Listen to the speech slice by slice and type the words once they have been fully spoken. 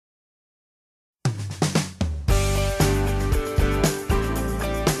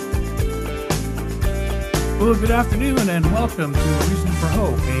Well, good afternoon and welcome to Reason for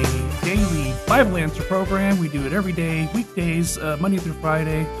Hope, a daily Bible answer program. We do it every day, weekdays, Monday through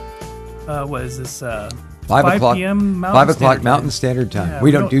Friday. What is this? 5 p.m. Mountain Standard Time. Yeah, we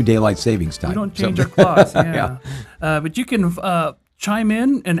don't do daylight savings time. We don't change our clocks. Yeah. But you can chime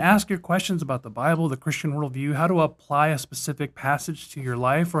in and ask your questions about the Bible, the Christian worldview, how to apply a specific passage to your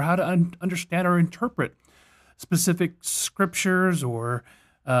life, or how to understand or interpret specific scriptures or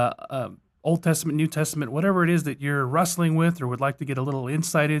Old Testament, New Testament, whatever it is that you're wrestling with or would like to get a little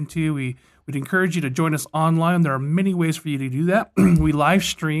insight into. We'd encourage you to join us online. There are many ways for you to do that. We live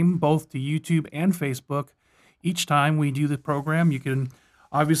stream both to YouTube and Facebook each time we do the program. You can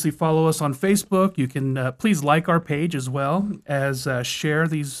obviously follow us on Facebook. You can please like our page as well as share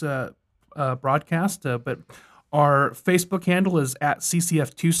these broadcasts. But our Facebook handle is at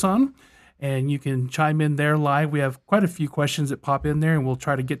CCF Tucson. And you can chime in there live. We have quite a few questions that pop in there, and we'll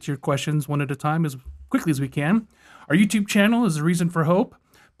try to get to your questions one at a time as quickly as we can. Our YouTube channel is The Reason for Hope.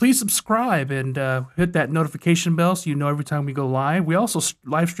 Please subscribe and hit that notification bell so you know every time we go live. We also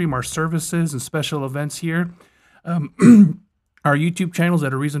live stream our services and special events here. Our YouTube channel is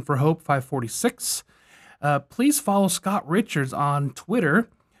at A Reason for Hope 546. Please follow Scott Richards on Twitter.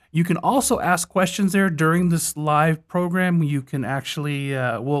 You can also ask questions there during this live program. You can actually,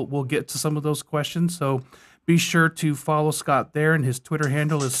 we'll get to some of those questions. So be sure to follow Scott there, and his Twitter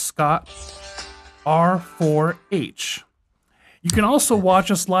handle is Scott R4H. You can also watch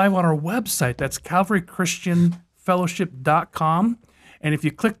us live on our website. That's CalvaryChristianFellowship.com. And if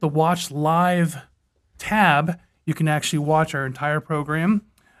you click the Watch Live tab, you can actually watch our entire program,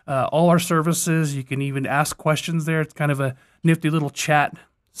 all our services. You can even ask questions there. It's kind of a nifty little chat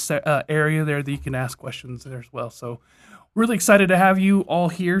area there that you can ask questions there as well. So really excited to have you all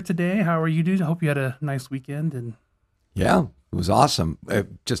here today. How are you doing? I hope you had a nice weekend. And yeah, it was awesome.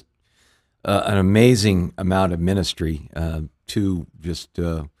 Just an amazing amount of ministry. Two just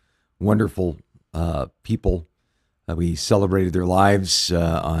wonderful people. We celebrated their lives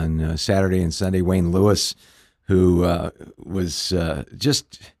on Saturday and Sunday. Wayne Lewis, who was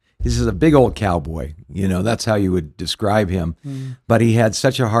this is a big old cowboy, that's how you would describe him. But he had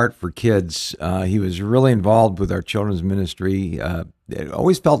such a heart for kids. He was really involved with our children's ministry. It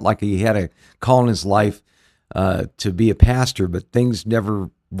always felt like he had a call in his life to be a pastor, but things never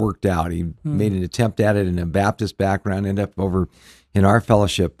worked out. He made an attempt at it in a Baptist background, ended up over in our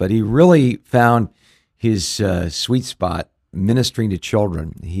fellowship. But he really found his sweet spot ministering to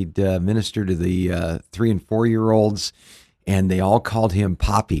children. He'd minister to the 3 and 4 year olds, and they all called him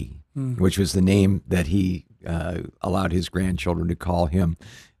Poppy, which was the name that he allowed his grandchildren to call him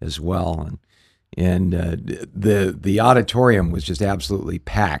as well. And the auditorium was just absolutely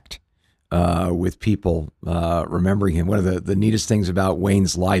packed with people remembering him. One of the neatest things about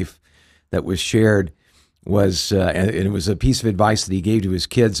Wayne's life that was shared was, and it was a piece of advice that he gave to his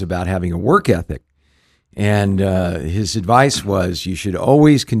kids about having a work ethic. And his advice was, you should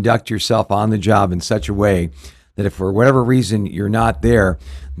always conduct yourself on the job in such a way that if for whatever reason you're not there,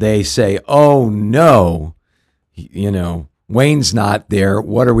 they say, oh no, Wayne's not there,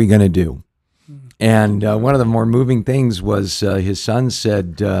 what are we going to do? And one of the more moving things was his son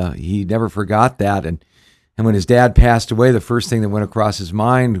said he never forgot that. And when his dad passed away, the first thing that went across his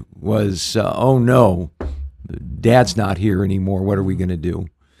mind was, oh no, Dad's not here anymore, what are we going to do?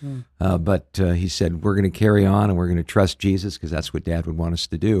 But he said, we're going to carry on and we're going to trust Jesus because that's what Dad would want us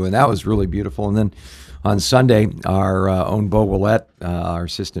to do. And that was really beautiful. And then on Sunday, our own Bo Willette, our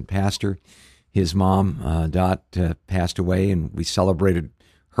assistant pastor, his mom, Dot, passed away, and we celebrated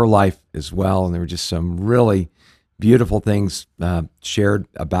her life as well. And there were just some really beautiful things shared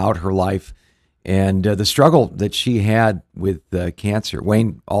about her life and the struggle that she had with cancer.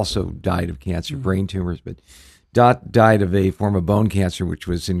 Wayne also died of cancer, brain tumors, but Dot died of a form of bone cancer, which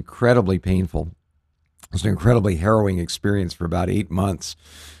was incredibly painful. It was an incredibly harrowing experience for about 8 months.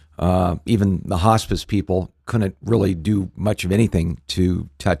 Even the hospice people couldn't really do much of anything to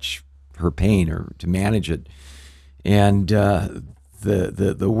touch her pain or to manage it. And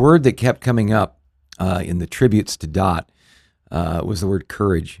the word that kept coming up in the tributes to Dot was the word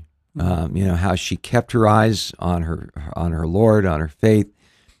courage. How she kept her eyes on her Lord, on her faith.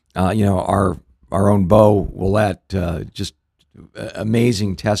 Our own Bo Willette, just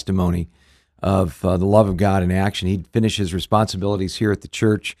amazing testimony of the love of God in action. He'd finish his responsibilities here at the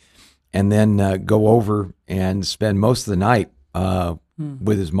church and then go over and spend most of the night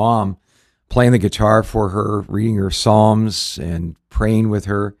with his mom, playing the guitar for her, reading her psalms and praying with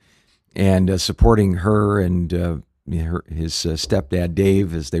her and supporting her and his stepdad,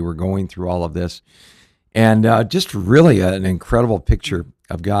 Dave, as they were going through all of this. And just really an incredible picture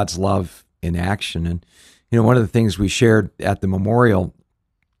of God's love in action. And one of the things we shared at the memorial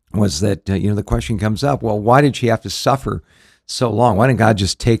was that, the question comes up, well, why did she have to suffer so long? Why didn't God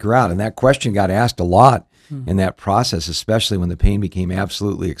just take her out? And that question got asked a lot in that process, especially when the pain became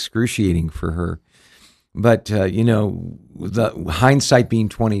absolutely excruciating for her. But, the hindsight being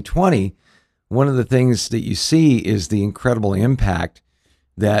 2020, one of the things that you see is the incredible impact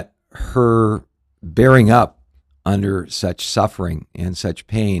that her bearing up under such suffering and such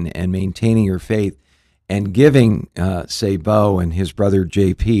pain and maintaining her faith and giving, say, Bo and his brother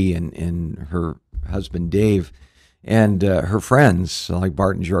JP and her husband Dave and her friends like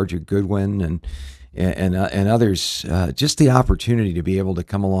Bart and Georgia Goodwin and others, just the opportunity to be able to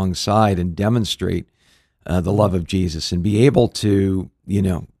come alongside and demonstrate the love of Jesus and be able to,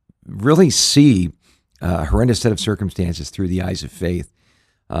 really see a horrendous set of circumstances through the eyes of faith.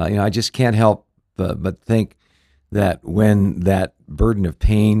 I just can't help but think that when that burden of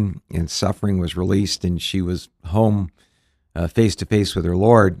pain and suffering was released and she was home face to face with her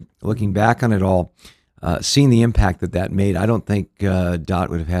Lord, looking back on it all, seeing the impact that made, I don't think Dot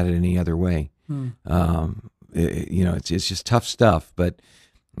would have had it any other way. It's just tough stuff. But,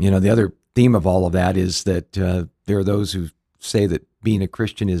 the other theme of all of that is that there are those who say that being a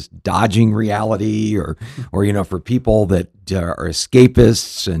Christian is dodging reality or for people that are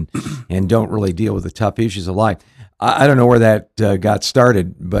escapists and don't really deal with the tough issues of life. I don't know where that got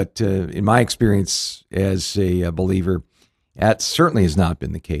started, but in my experience as a believer, that certainly has not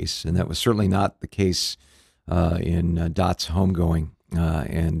been the case. And that was certainly not the case in Dot's homegoing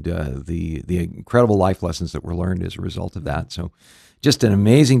and the incredible life lessons that were learned as a result of that. So just an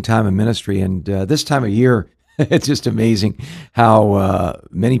amazing time of ministry. And this time of year, it's just amazing how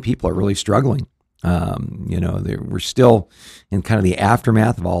many people are really struggling. We're still in kind of the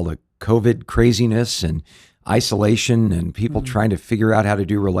aftermath of all the COVID craziness and isolation and people trying to figure out how to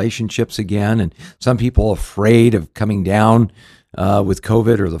do relationships again. And some people afraid of coming down with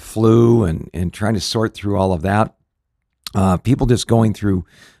COVID or the flu and trying to sort through all of that. People just going through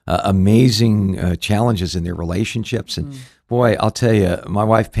amazing challenges in their relationships. And boy, I'll tell you, my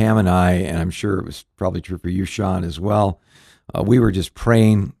wife Pam and I, and I'm sure it was probably true for you, Sean, as well, we were just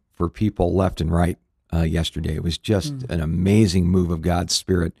praying for people left and right yesterday. It was just an amazing move of God's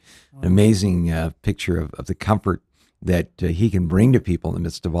Spirit, an amazing picture of the comfort that He can bring to people in the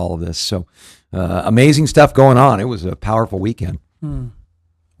midst of all of this. So amazing stuff going on. It was a powerful weekend.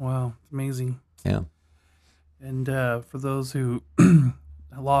 Wow, amazing. Yeah. And for those who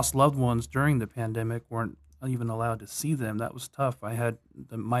lost loved ones during the pandemic, weren't even allowed to see them, that was tough. I had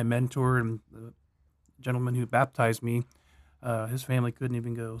my mentor and the gentleman who baptized me, his family couldn't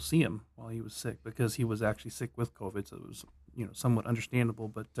even go see him while he was sick because he was actually sick with COVID. So it was, somewhat understandable.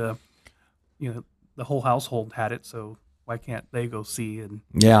 But the whole household had it, so why can't they go see? And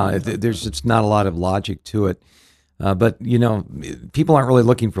there's just not a lot of logic to it. But people aren't really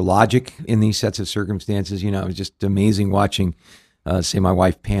looking for logic in these sets of circumstances. It was just amazing watching, say, my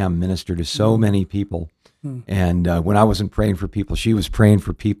wife Pam minister to so many people. And when I wasn't praying for people, she was praying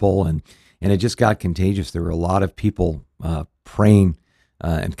for people, and it just got contagious. There were a lot of people praying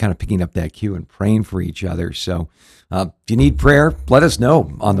and kind of picking up that cue and praying for each other. So if you need prayer, let us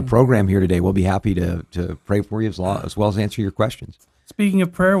know on the program here today. We'll be happy to pray for you as well as answer your questions. Speaking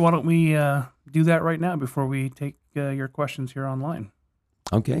of prayer, why don't we do that right now before we take your questions here online?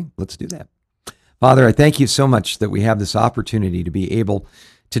 Okay, let's do that. Father, I thank you so much that we have this opportunity to be able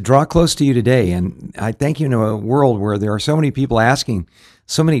to draw close to you today. And I thank you in a world where there are so many people asking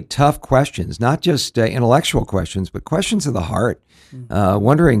so many tough questions, not just intellectual questions, but questions of the heart,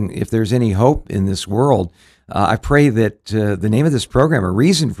 wondering if there's any hope in this world. I pray that the name of this program, A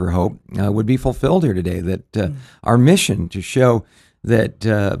Reason for Hope, would be fulfilled here today, that our mission to show that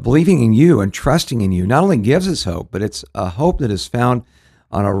believing in you and trusting in you not only gives us hope, but it's a hope that is found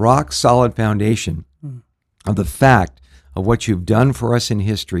on a rock-solid foundation of the fact of what you've done for us in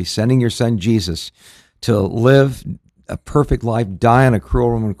history, sending your son Jesus to live a perfect life, die on a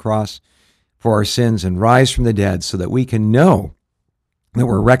cruel Roman cross for our sins, and rise from the dead so that we can know that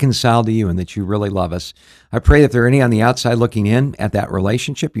we're reconciled to you and that you really love us. I pray that if there are any on the outside looking in at that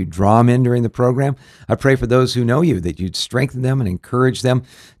relationship, you draw them in during the program. I pray for those who know you, that you'd strengthen them and encourage them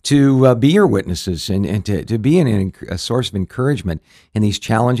to be your witnesses and to be a source of encouragement in these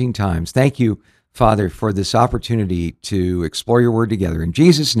challenging times. Thank you, Father, for this opportunity to explore your word together. In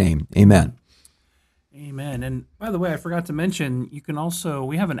Jesus' name, amen. Amen. And by the way, I forgot to mention,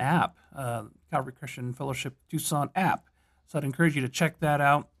 we have an app, Calvary Christian Fellowship Tucson app. So I'd encourage you to check that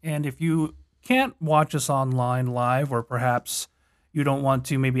out. And if you can't watch us online live, or perhaps you don't want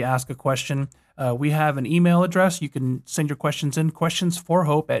to maybe ask a question, We have an email address. You can send your questions in,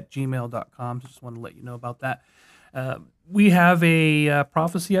 questionsforhope@gmail.com. Just want to let you know about that. We have a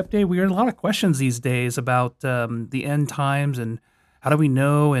prophecy update. We get a lot of questions these days about the end times and how do we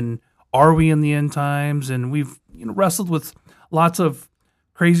know, and are we in the end times? And we've wrestled with lots of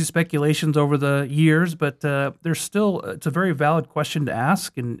crazy speculations over the years, but there's still, it's a very valid question to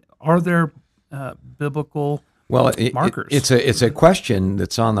ask. And are there biblical markers? It's a question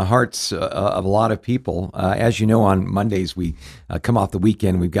that's on the hearts of a lot of people. As you know, on Mondays we come off the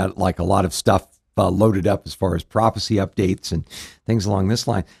weekend. We've got like a lot of stuff loaded up as far as prophecy updates and things along this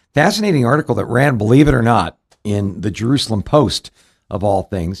line. Fascinating article that ran, believe it or not, in the Jerusalem Post, of all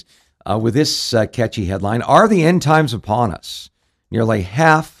things, with this catchy headline: "Are the end times upon us?" Nearly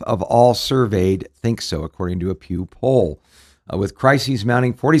half of all surveyed think so, according to a Pew poll. With crises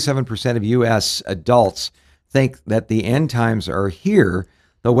mounting, 47% of U.S. adults think that the end times are here,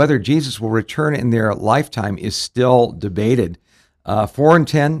 though whether Jesus will return in their lifetime is still debated. 4 in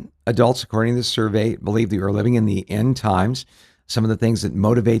 10 adults, according to this survey, believe that we are living in the end times. Some of the things that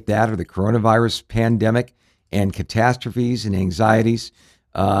motivate that are the coronavirus pandemic and catastrophes and anxieties,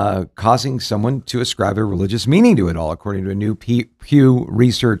 causing someone to ascribe a religious meaning to it all, according to a new Pew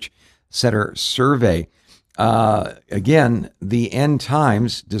Research Center survey. Again, the end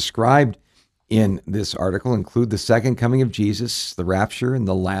times described in this article include the second coming of Jesus, the rapture, and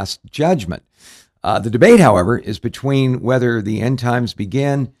the last judgment. The debate, however, is between whether the end times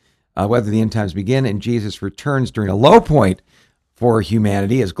begin and Jesus returns during a low point for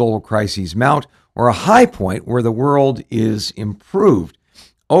humanity as global crises mount, or a high point where the world is improved.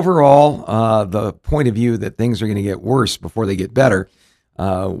 Overall, the point of view that things are going to get worse before they get better,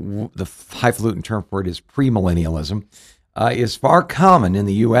 the highfalutin term for it is premillennialism, is far common in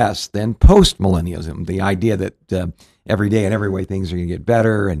the U.S. than postmillennialism, the idea that every day and every way things are going to get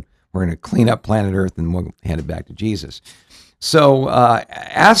better and we're going to clean up planet Earth and we'll hand it back to Jesus. So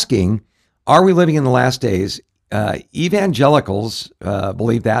asking, are we living in the last days? Evangelicals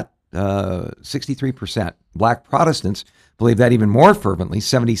believe that, 63%. Black Protestants believe that even more fervently,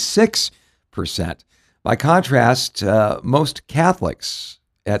 76%. By contrast, most Catholics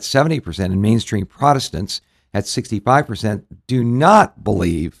at 70% and mainstream Protestants at 65% do not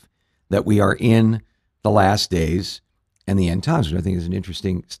believe that we are in the last days and the end times, which I think is an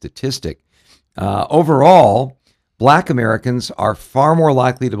interesting statistic. Overall, Black Americans are far more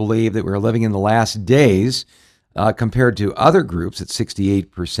likely to believe that we're living in the last days compared to other groups at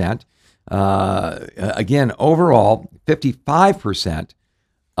 68%. Again, overall, 55%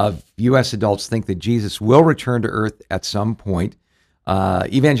 of U.S. adults think that Jesus will return to earth at some point.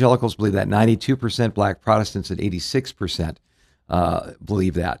 Evangelicals believe that, 92%, Black Protestants at 86%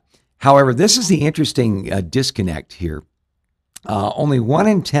 believe that. However, this is the interesting disconnect here. Only 1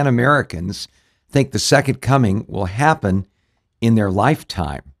 in 10 Americans think the second coming will happen in their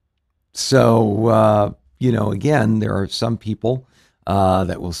lifetime. So, again, there are some people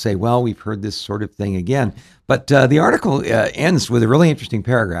that will say, well, we've heard this sort of thing again. But the article ends with a really interesting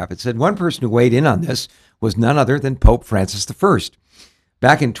paragraph. It said one person who weighed in on this was none other than Pope Francis I.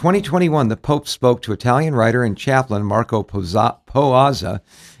 Back in 2021, the Pope spoke to Italian writer and chaplain Marco Poazza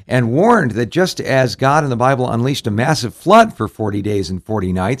and warned that just as God in the Bible unleashed a massive flood for 40 days and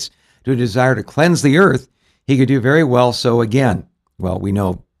 40 nights to a desire to cleanse the earth, he could do very well so again. Well, we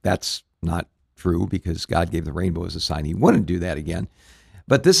know that's not true because God gave the rainbow as a sign he wouldn't do that again.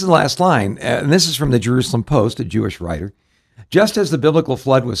 But this is the last line, and this is from the Jerusalem Post, a Jewish writer. Just as the biblical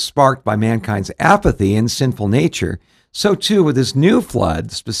flood was sparked by mankind's apathy and sinful nature, so too with this new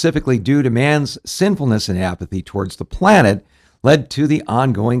flood, specifically due to man's sinfulness and apathy towards the planet, led to the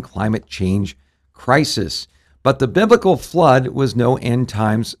ongoing climate change crisis. But the biblical flood was no end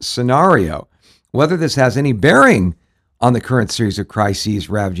times scenario. Whether this has any bearing on the current series of crises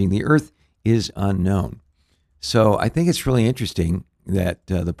ravaging the earth is unknown. So I think it's really interesting that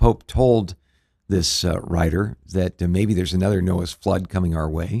the Pope told this writer that maybe there's another Noah's flood coming our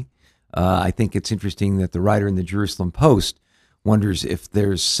way. I think it's interesting that the writer in the Jerusalem Post wonders if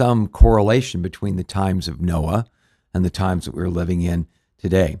there's some correlation between the times of Noah and the times that we're living in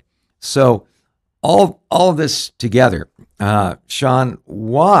today. So all of this together, Sean,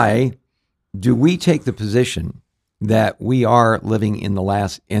 why do we take the position that we are living in the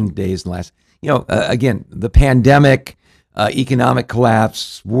last end days, again, the pandemic, economic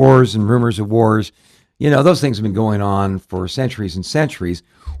collapse, wars and rumors of wars, those things have been going on for centuries and centuries.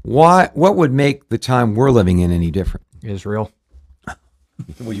 What would make the time we're living in any different? Israel.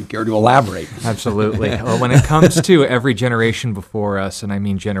 Will you care to elaborate? Absolutely. Well, when it comes to every generation before us, and I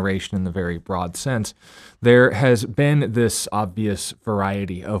mean generation in the very broad sense, there has been this obvious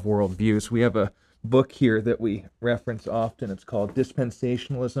variety of worldviews. We have a book here that we reference often. It's called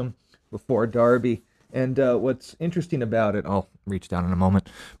Dispensationalism before Darby. And what's interesting about it, I'll reach down in a moment,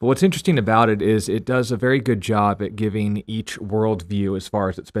 but what's interesting about it is it does a very good job at giving each worldview, as far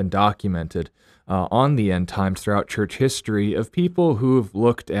as it's been documented on the end times throughout church history, of people who've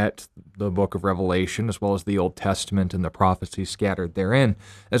looked at the book of Revelation, as well as the Old Testament and the prophecies scattered therein,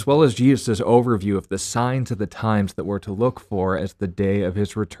 as well as Jesus' overview of the signs of the times that we're to look for as the day of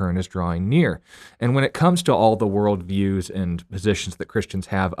his return is drawing near. And when it comes to all the worldviews and positions that Christians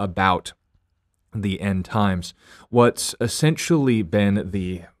have about the end times, what's essentially been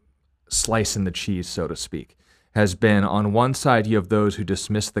the slice in the cheese, so to speak, has been, on one side, you have those who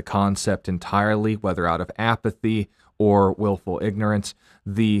dismiss the concept entirely, whether out of apathy or willful ignorance.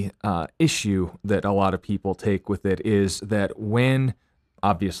 The issue that a lot of people take with it is that when,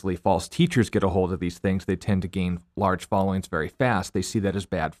 obviously, false teachers get a hold of these things, they tend to gain large followings very fast. They see that as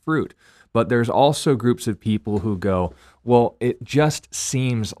bad fruit. But there's also groups of people who go, well, it just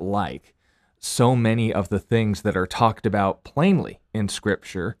seems like so many of the things that are talked about plainly in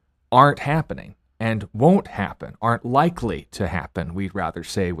Scripture aren't happening and won't happen, aren't likely to happen, we'd rather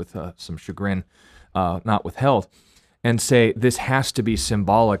say, with some chagrin not withheld, and say this has to be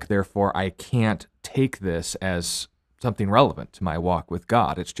symbolic, therefore I can't take this as something relevant to my walk with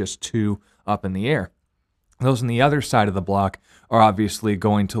God. It's just too up in the air. Those on the other side of the block are obviously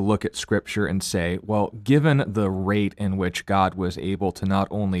going to look at Scripture and say, well, given the rate in which God was able to not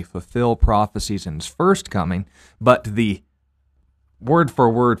only fulfill prophecies in his first coming, but the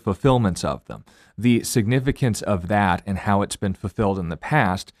word-for-word fulfillments of them, the significance of that and how it's been fulfilled in the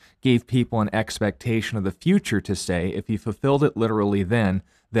past gave people an expectation of the future to say, if he fulfilled it literally then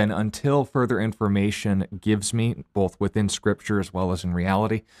until further information gives me, both within Scripture as well as in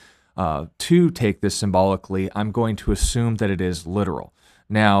reality, to take this symbolically, I'm going to assume that it is literal.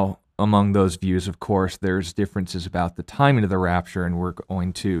 Now, among those views, of course, there's differences about the timing of the rapture, and we're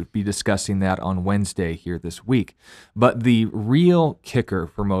going to be discussing that on Wednesday here this week. But the real kicker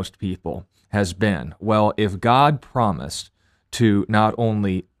for most people has been, well, if God promised to not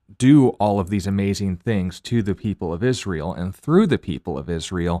only do all of these amazing things to the people of Israel and through the people of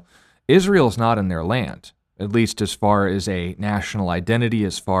Israel, Israel's not in their land, at least as far as a national identity,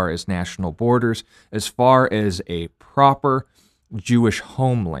 as far as national borders, as far as a proper Jewish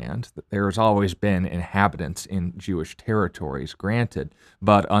homeland. There has always been inhabitants in Jewish territories, granted,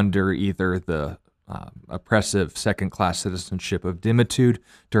 but under either the oppressive second-class citizenship of dimitude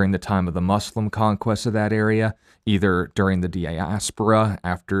during the time of the Muslim conquest of that area, either during the diaspora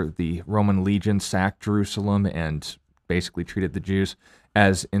after the Roman legion sacked Jerusalem and basically treated the Jews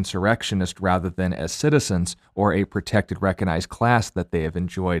as insurrectionists rather than as citizens or a protected, recognized class that they have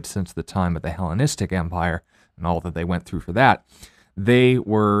enjoyed since the time of the Hellenistic Empire and all that they went through for that. They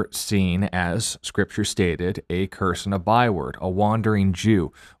were seen as, Scripture stated, a curse and a byword. A wandering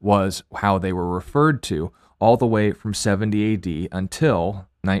Jew was how they were referred to all the way from 70 AD until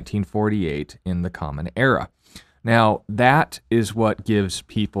 1948 in the Common Era. Now, that is what gives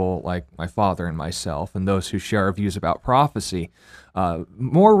people like my father and myself and those who share our views about prophecy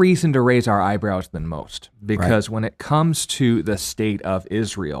more reason to raise our eyebrows than most. Because when it comes to the state of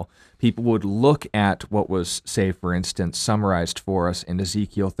Israel, people would look at what was, say, for instance, summarized for us in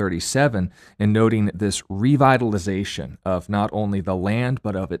Ezekiel 37 and noting this revitalization of not only the land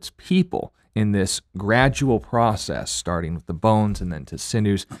but of its people in this gradual process, starting with the bones and then to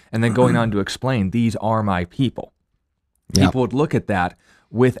sinews, and then going on to explain, these are my people. Yep. People would look at that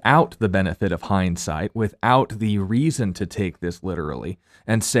without the benefit of hindsight, without the reason to take this literally,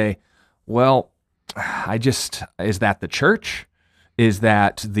 and say, well, is that the church? Is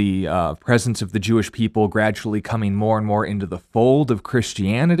that the presence of the Jewish people gradually coming more and more into the fold of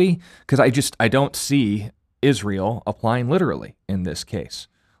Christianity? Because I don't see Israel applying literally in this case.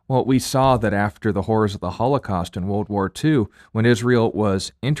 Well, we saw that after the horrors of the Holocaust in World War II, when Israel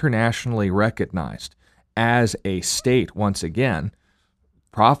was internationally recognized as a state once again,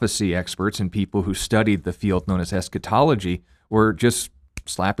 prophecy experts and people who studied the field known as eschatology were just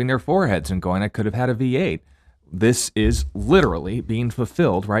slapping their foreheads and going, I could have had a V8. This is literally being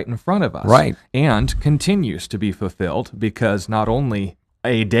fulfilled right in front of us. Right. And continues to be fulfilled because not only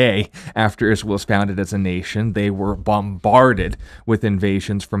a day after Israel was founded as a nation, they were bombarded with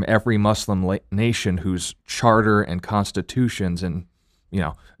invasions from every Muslim nation whose charter and constitutions and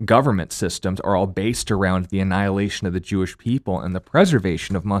government systems are all based around the annihilation of the Jewish people and the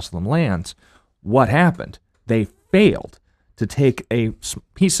preservation of Muslim lands. What happened? They failed to take a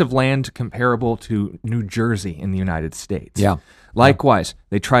piece of land comparable to New Jersey in the United States. Yeah. Likewise,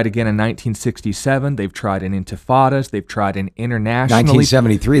 they tried again in 1967. They've tried in intifadas. They've tried in internationally.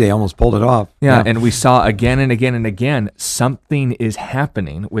 1973, they almost pulled it off. Yeah, and we saw again and again and again, something is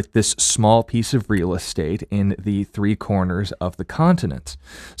happening with this small piece of real estate in the three corners of the continent.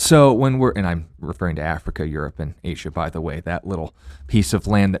 So when and I'm referring to Africa, Europe, and Asia, by the way, that little piece of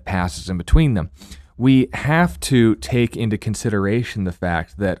land that passes in between them, we have to take into consideration the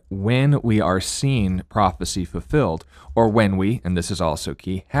fact that when we are seeing prophecy fulfilled, or when we, and this is also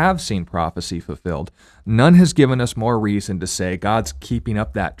key, have seen prophecy fulfilled, none has given us more reason to say God's keeping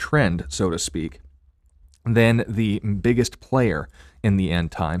up that trend, so to speak, than the biggest player in the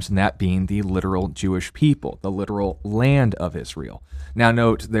end times, and that being the literal Jewish people, the literal land of Israel. Now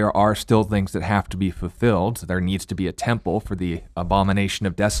note, there are still things that have to be fulfilled. There needs to be a temple for the abomination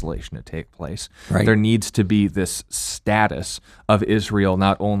of desolation to take place. Right. There needs to be this status of Israel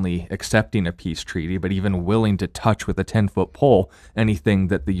not only accepting a peace treaty, but even willing to touch with a 10-foot pole anything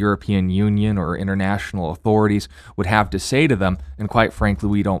that the European Union or international authorities would have to say to them, and quite frankly,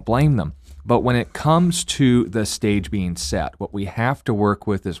 we don't blame them. But when it comes to the stage being set, what we have to work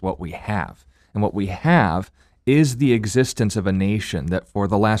with is what we have. And what we have is the existence of a nation that for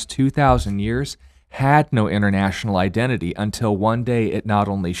the last 2,000 years had no international identity until one day it not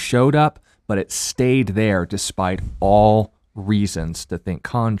only showed up, but it stayed there despite all reasons to think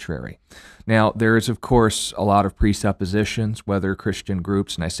contrary. Now, there is, of course, a lot of presuppositions, whether Christian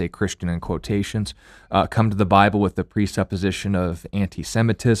groups, and I say Christian in quotations, come to the Bible with the presupposition of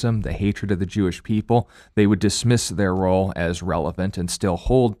anti-Semitism, the hatred of the Jewish people. They would dismiss their role as relevant and still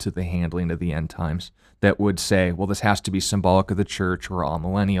hold to the handling of the end times that would say, well, this has to be symbolic of the church or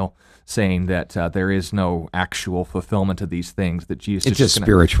amillennial, saying that there is no actual fulfillment of these things, that Jesus It's is just gonna,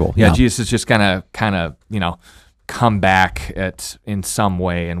 spiritual. Yeah, Jesus is just going to kind of, come back in some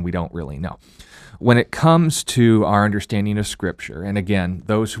way, and we don't really know. When it comes to our understanding of Scripture, and again,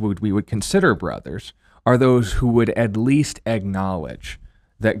 those who we would consider brothers are those who would at least acknowledge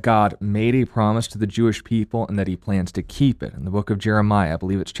that God made a promise to the Jewish people and that he plans to keep it. In the book of Jeremiah, I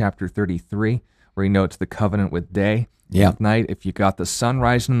believe it's chapter 33, where he notes the covenant with day. Yeah. At night, if you got the sun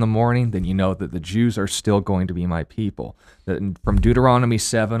rising in the morning, then you know that the Jews are still going to be my people. That from Deuteronomy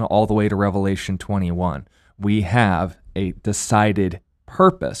 7 all the way to Revelation 21, we have a decided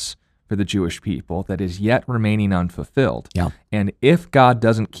purpose for the Jewish people that is yet remaining unfulfilled. Yeah. And if God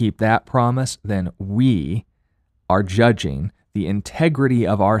doesn't keep that promise, then we are judging the integrity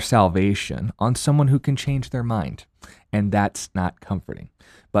of our salvation on someone who can change their mind. And that's not comforting.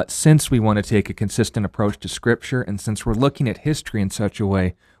 But since we want to take a consistent approach to Scripture, and since we're looking at history in such a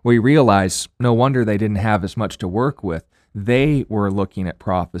way, we realize no wonder they didn't have as much to work with. They were looking at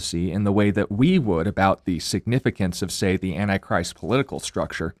prophecy in the way that we would about the significance of, say, the Antichrist political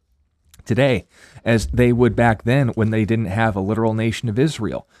structure today, as they would back then when they didn't have a literal nation of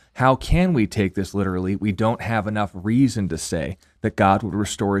Israel. How can we take this literally? We don't have enough reason to say that God would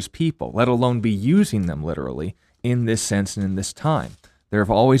restore his people, let alone be using them literally in this sense and in this time. There have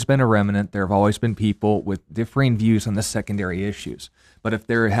always been a remnant. There have always been people with differing views on the secondary issues. But if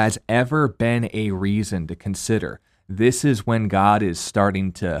there has ever been a reason to consider, this is when God is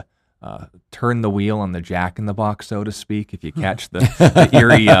starting to turn the wheel on the jack-in-the-box, so to speak, if you catch the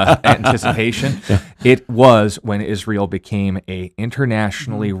eerie anticipation. It was when Israel became a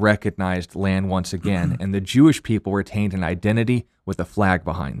internationally recognized land once again, and the Jewish people retained an identity with a flag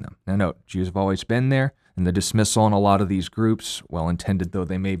behind them. Now note, Jews have always been there, and the dismissal in a lot of these groups, well-intended though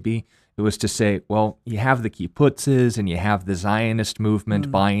they may be, it was to say, well, you have the kibbutzes and you have the Zionist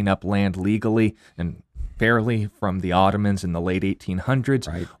movement buying up land legally and fairly from the Ottomans in the late 1800s.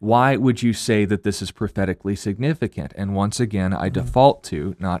 Right. Why would you say that this is prophetically significant? And once again, I default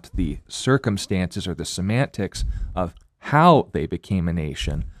to not the circumstances or the semantics of how they became a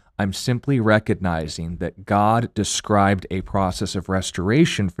nation. I'm simply recognizing that God described a process of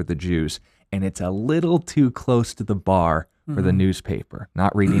restoration for the Jews, and it's a little too close to the bar for the newspaper.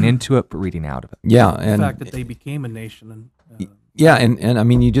 Not reading into it, but reading out of it. Yeah. The And fact that they became a nation. And yeah, and I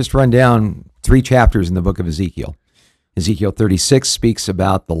mean, you just run down 3 chapters in the book of Ezekiel. Ezekiel 36 speaks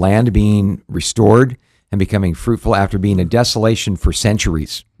about the land being restored and becoming fruitful after being a desolation for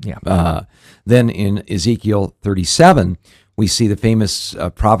centuries. Yeah. Then in Ezekiel 37, we see the famous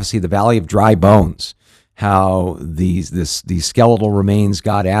prophecy, the Valley of Dry Bones, how these skeletal remains,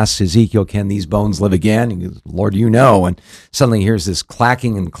 God asks Ezekiel, can these bones live again? He goes, Lord, you know. And suddenly here's this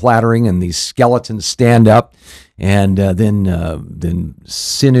clacking and clattering, and these skeletons stand up, and then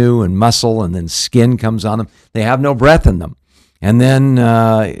sinew and muscle and then skin comes on them. They have no breath in them. And then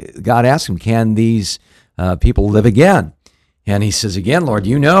God asks him, can these people live again? And he says, again, Lord,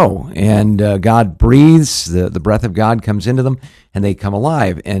 you know. And God breathes, the breath of God comes into them, and they come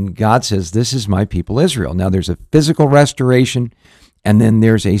alive. And God says, this is my people Israel. Now, there's a physical restoration, and then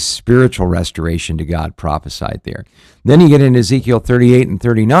there's a spiritual restoration to God prophesied there. Then you get into Ezekiel 38 and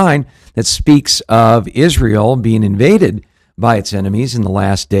 39 that speaks of Israel being invaded by its enemies in the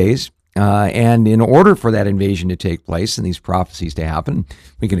last days. And in order for that invasion to take place and these prophecies to happen,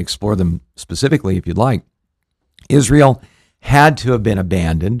 we can explore them specifically if you'd like. Israel had to have been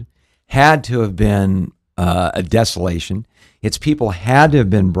abandoned, had to have been a desolation. Its people had to have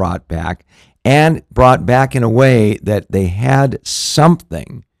been brought back, and brought back in a way that they had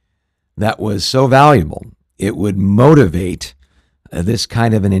something that was so valuable, it would motivate this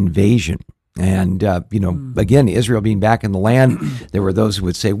kind of an invasion. And, again, Israel being back in the land, there were those who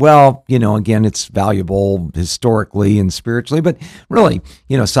would say, well, again, it's valuable historically and spiritually, but really,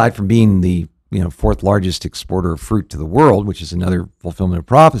 aside from being the fourth largest exporter of fruit to the world, which is another fulfillment of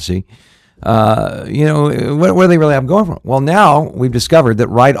prophecy. What do they really have going for them? Well, now we've discovered that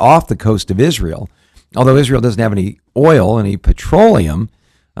right off the coast of Israel, although Israel doesn't have any oil, any petroleum,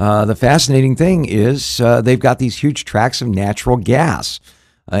 the fascinating thing is they've got these huge tracts of natural gas.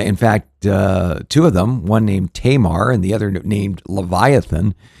 In fact, two of them, one named Tamar and the other named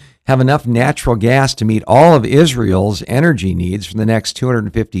Leviathan, have enough natural gas to meet all of Israel's energy needs for the next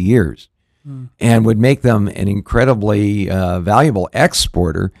 250 years. And would make them an incredibly valuable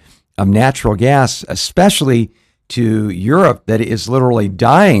exporter of natural gas, especially to Europe that is literally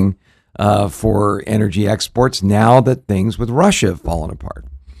dying for energy exports now that things with Russia have fallen apart.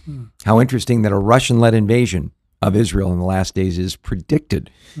 How interesting that a Russian-led invasion of Israel in the last days is predicted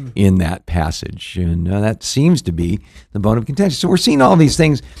in that passage. And that seems to be the bone of contention. So we're seeing all these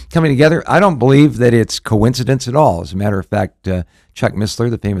things coming together. I don't believe that it's coincidence at all. As a matter of fact, Chuck Missler,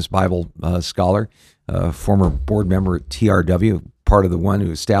 the famous Bible scholar, former board member at TRW, part of the one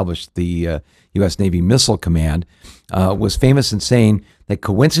who established the U.S. Navy Missile Command, was famous in saying that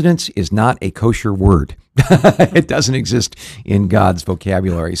coincidence is not a kosher word. It doesn't exist in God's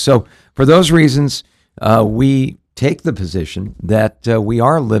vocabulary. So for those reasons, we take the position that we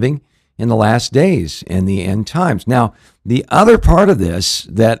are living in the last days and the end times. Now, the other part of this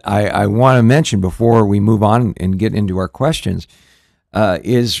that I want to mention before we move on and get into our questions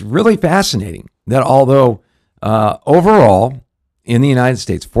is really fascinating. That although overall in the United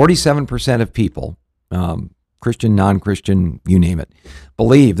States, 47% of people, Christian, non-Christian, you name it,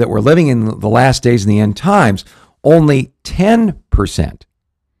 believe that we're living in the last days and the end times, only 10%,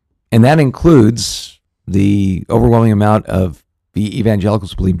 and that includes the overwhelming amount of the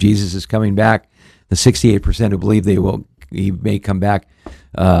evangelicals who believe Jesus is coming back, the 68% who believe he may come back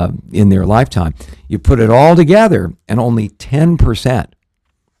in their lifetime. You put it all together, and only 10%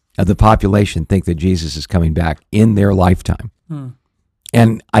 of the population think that Jesus is coming back in their lifetime.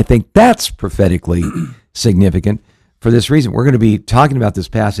 And I think that's prophetically significant for this reason. We're going to be talking about this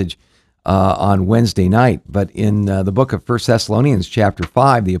passage on Wednesday night, but in the book of 1 Thessalonians chapter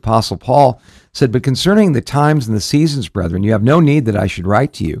 5, the Apostle Paul said, "But concerning the times and the seasons, brethren, you have no need that I should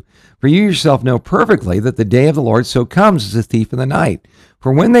write to you. For you yourself know perfectly that the day of the Lord so comes as a thief in the night.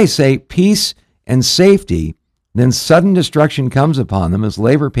 For when they say peace and safety, then sudden destruction comes upon them as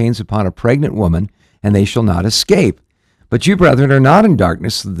labor pains upon a pregnant woman, and they shall not escape. But you, brethren, are not in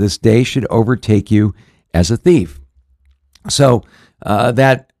darkness, so that this day should overtake you as a thief." So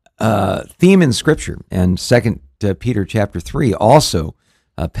that theme in Scripture, and 2 Peter chapter 3 also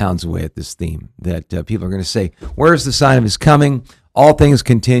pounds away at this theme, that people are going to say, where's the sign of his coming? All things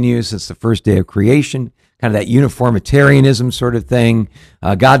continue since the first day of creation, kind of that uniformitarianism sort of thing.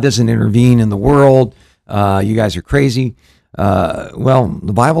 God doesn't intervene in the world. You guys are crazy. Well,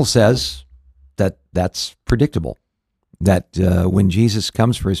 the Bible says that that's predictable, that when Jesus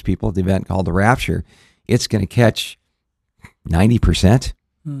comes for his people at the event called the rapture, it's going to catch 90%,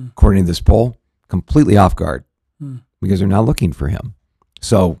 according to this poll, completely off guard because they're not looking for him.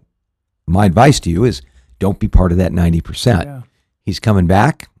 So my advice to you is don't be part of that 90%. Yeah. He's coming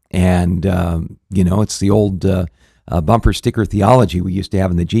back, and, it's the old bumper sticker theology we used to have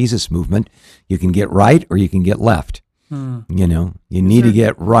in the Jesus movement. You can get right or you can get left. You need to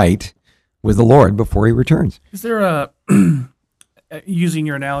get right with the Lord before he returns. Is there using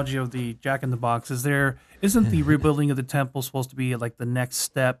your analogy of the Jack in the Box, isn't the rebuilding of the temple supposed to be like the next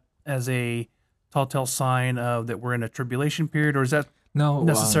step as a telltale sign of that we're in a tribulation period, or is that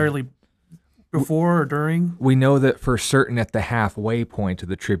necessarily before or during? We know that for certain at the halfway point of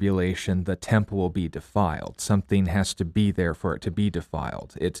the tribulation, the temple will be defiled. Something has to be there for it to be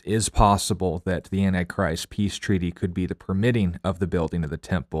defiled. It is possible that the Antichrist peace treaty could be the permitting of the building of the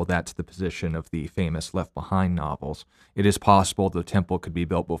temple. That's the position of the famous Left Behind novels. It is possible the temple could be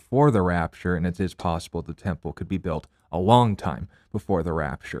built before the rapture, and it is possible the temple could be built a long time before the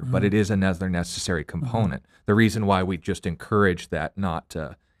rapture. But it is another necessary component. The reason why we just encourage that not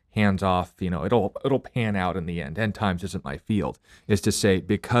hands off, it'll pan out in the end. End times isn't my field, is to say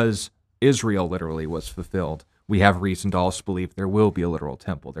because Israel literally was fulfilled, we have reason to also believe there will be a literal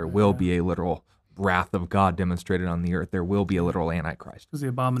temple. There will be a literal wrath of God demonstrated on the earth. There will be a literal Antichrist. Because the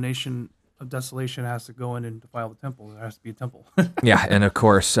abomination of desolation has to go in and defile the temple. There has to be a temple. Yeah, and of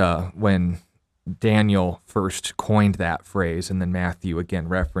course, when Daniel first coined that phrase, and then Matthew again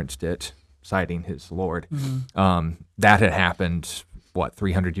referenced it, citing his Lord, that had happened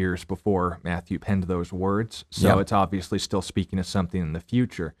 300 years before Matthew penned those words. So it's obviously still speaking of something in the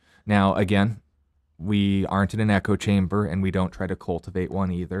future. Now, again, we aren't in an echo chamber, and we don't try to cultivate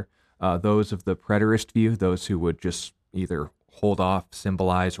one either. Those of the preterist view, those who would just either hold off,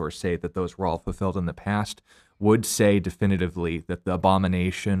 symbolize, or say that those were all fulfilled in the past, would say definitively that the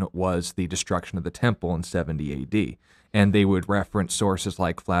abomination was the destruction of the temple in 70 AD. And they would reference sources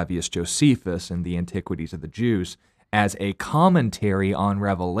like Flavius Josephus and the Antiquities of the Jews as a commentary on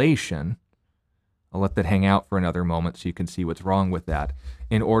Revelation. I'll let that hang out for another moment so you can see what's wrong with that,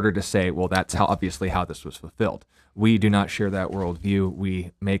 in order to say, well, that's obviously how this was fulfilled. We do not share that worldview.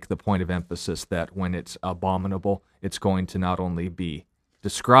 We make the point of emphasis that when it's abominable, it's going to not only be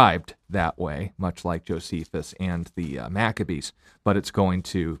described that way, much like Josephus and the Maccabees, but it's going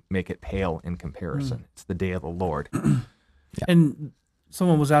to make it pale in comparison. It's the day of the Lord. And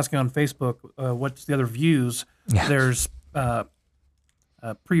someone was asking on Facebook, what's the other views? Yeah. There's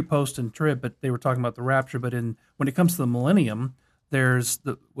pre, post, and trib, but they were talking about the rapture. But when it comes to the millennium, there's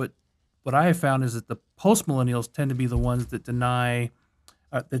what I have found is that the post millennials tend to be the ones that deny,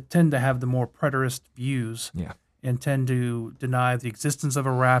 that tend to have the more preterist views. Yeah. And tend to deny the existence of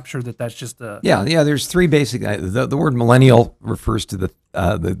a rapture. That's just a There's three basic. The word millennial refers to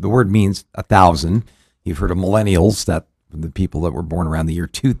the word means 1,000. You've heard of millennials, that the people that were born around the year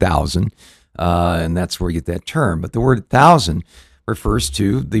 2000, and that's where you get that term. But the word 1,000 refers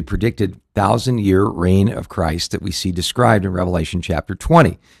to the predicted 1,000-year reign of Christ that we see described in Revelation chapter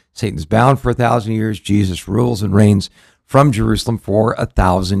 20. Satan's bound for 1,000 years. Jesus rules and reigns from Jerusalem for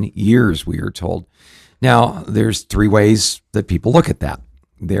 1,000 years, we are told. Now, there's three ways that people look at that.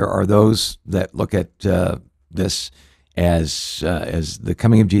 There are those that look at this as the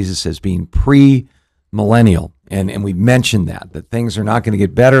coming of Jesus as being pre-millennial, and we mentioned that things are not going to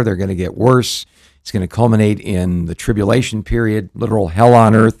get better; they're going to get worse. It's going to culminate in the tribulation period, literal hell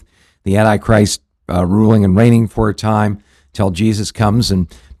on earth, the Antichrist ruling and reigning for a time till Jesus comes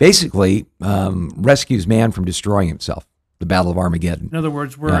and basically rescues man from destroying himself. The Battle of Armageddon. In other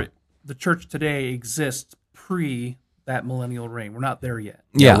words, the church today exists pre that millennial reign. We're not there yet.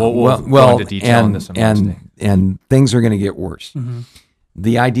 Yeah, we'll go into detail on this on Wednesday. And things are going to get worse. Mm-hmm.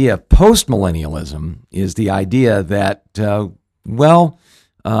 The idea of postmillennialism is the idea that,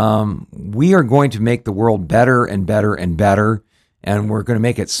 we are going to make the world better and better and better, and we're going to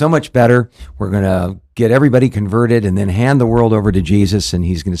make it so much better. We're going to get everybody converted and then hand the world over to Jesus, and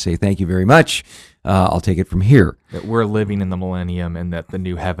he's going to say, thank you very much. I'll take it from here. That we're living in the millennium, and that the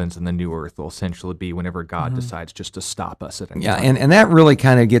new heavens and the new earth will essentially be whenever God decides just to stop us at any time. And that really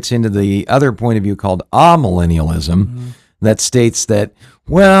kind of gets into the other point of view called amillennialism, that states that,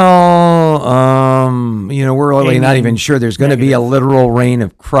 we're really not even sure there's going to be a literal reign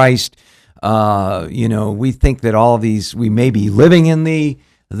of Christ. We think that all of these, we may be living in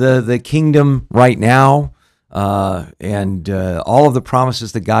the kingdom right now. And all of the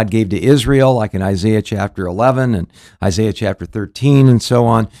promises that God gave to Israel, like in Isaiah chapter 11 and Isaiah chapter 13 and so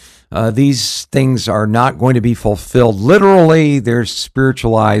on, these things are not going to be fulfilled literally. They're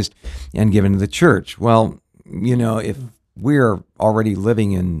spiritualized and given to the church. Well, if we're already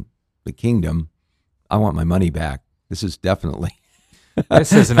living in the kingdom, I want my money back. This is definitely...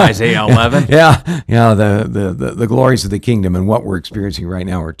 This is in Isaiah 11. The glories of the kingdom and what we're experiencing right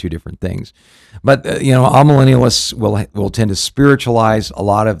now are two different things. But amillennialists will tend to spiritualize a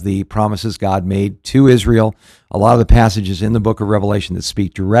lot of the promises God made to Israel. A lot of the passages in the book of Revelation that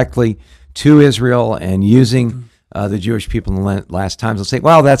speak directly to Israel, and using the Jewish people in the last times will say,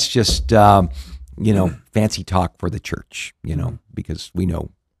 well, that's just fancy talk for the church, because we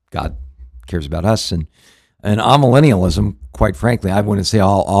know God cares about us. And amillennialism, quite frankly, I wouldn't say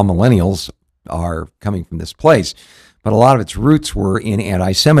all millennials are coming from this place, but a lot of its roots were in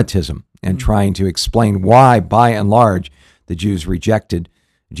anti-Semitism. and trying to explain why, by and large, the Jews rejected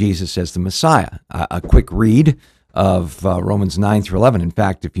Jesus as the Messiah. A quick read of Romans 9 through 11. In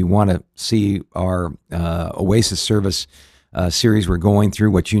fact, if you want to see our Oasis service series we're going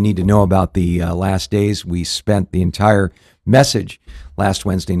through, what you need to know about the last days, we spent the entire message last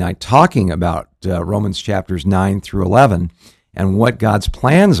Wednesday night talking about Romans chapters 9 through 11 and what God's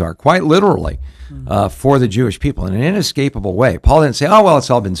plans are, quite literally, for the Jewish people in an inescapable way. Paul didn't say, oh, well, it's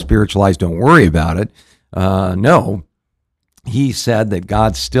all been spiritualized, don't worry about it. No, he said that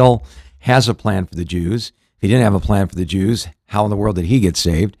God still has a plan for the Jews. If he didn't have a plan for the Jews, how in the world did he get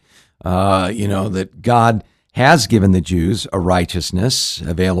saved? That God has given the Jews a righteousness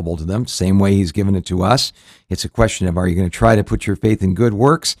available to them, same way he's given it to us. It's a question of, are you going to try to put your faith in good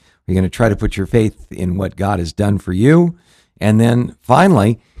works? Are you going to try to put your faith in what God has done for you? And then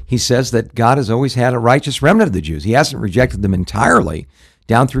finally, he says that God has always had a righteous remnant of the Jews. He hasn't rejected them entirely.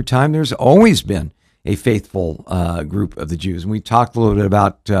 Down through time, there's always been a faithful group of the Jews. And we talked a little bit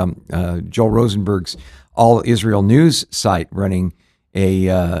about Joel Rosenberg's All Israel News site running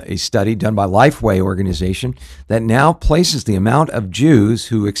a study done by Lifeway organization that now places the amount of Jews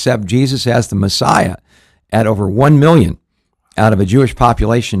who accept Jesus as the Messiah at over 1 million out of a Jewish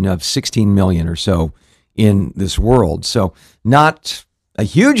population of 16 million or so in this world. So not a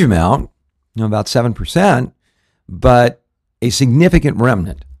huge amount, about 7%, but a significant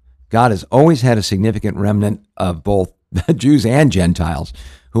remnant. God has always had a significant remnant of both Jews and Gentiles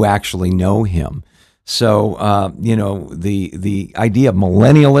who actually know him. So, the idea of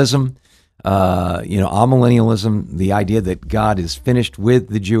millennialism, amillennialism, the idea that God is finished with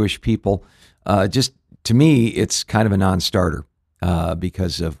the Jewish people, just to me, it's kind of a non-starter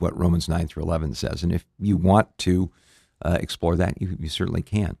because of what Romans 9 through 11 says. And if you want to explore that, you certainly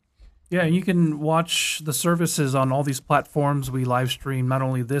can. Yeah, you can watch the services on all these platforms. We live stream not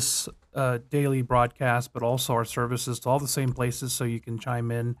only this daily broadcast, but also our services to all the same places, so you can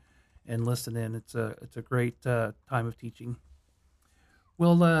chime in and listen in. It's a great time of teaching.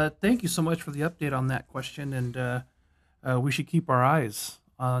 Well, thank you so much for the update on that question, and we should keep our eyes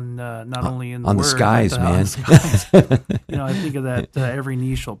on not only in the on Word, the skies, but, man. on the skies. I think of that every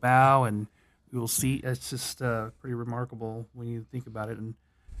knee shall bow, and we will see. It's just pretty remarkable when you think about it, and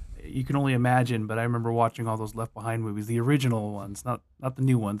you can only imagine. But I remember watching all those Left Behind movies, the original ones, not the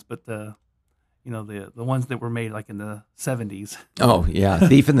new ones, but the ones that were made like in the 70s. Oh yeah,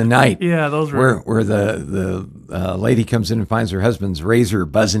 Thief in the Night. Yeah, those were where the lady comes in and finds her husband's razor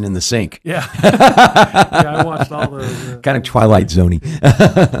buzzing in the sink. Yeah, yeah, I watched all those. Kind of Twilight Zoney.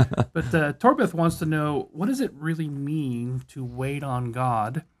 But Torbeth wants to know, what does it really mean to wait on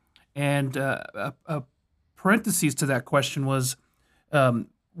God? And a parenthesis to that question was,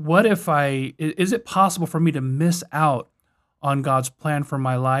 what if is it possible for me to miss out on God's plan for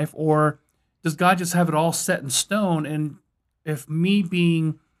my life, or does God just have it all set in stone? And if me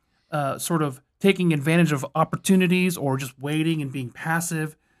being sort of taking advantage of opportunities or just waiting and being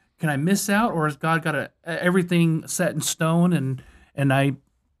passive, can I miss out? Or has God got everything set in stone and I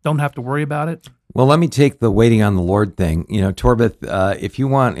don't have to worry about it? Well, let me take the waiting on the Lord thing. Torbeth, if you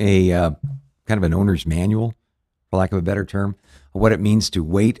want a kind of an owner's manual, for lack of a better term, of what it means to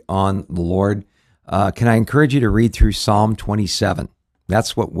wait on the Lord, can I encourage you to read through Psalm 27?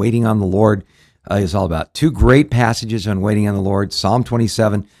 That's what waiting on the Lord is all about. Two great passages on waiting on the Lord. Psalm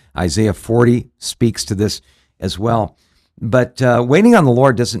 27, Isaiah 40 speaks to this as well. But waiting on the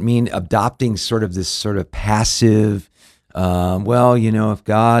Lord doesn't mean adopting this sort of passive, if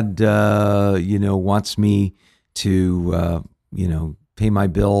God, wants me to, pay my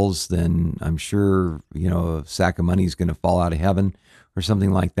bills, then I'm sure, a sack of money is going to fall out of heaven or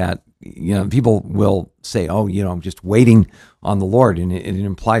something like that. People will say, I'm just waiting on the Lord. And it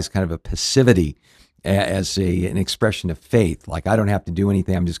implies kind of a passivity as an expression of faith. Like, I don't have to do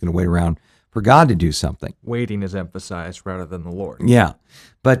anything. I'm just going to wait around for God to do something. Waiting is emphasized rather than the Lord. Yeah.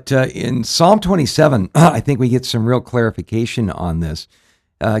 But in Psalm 27, I think we get some real clarification on this.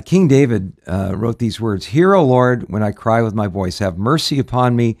 King David wrote these words, "Hear, O Lord, when I cry with my voice. Have mercy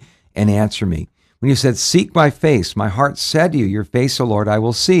upon me and answer me. When you said, 'Seek my face,' my heart said to you, 'Your face, O Lord, I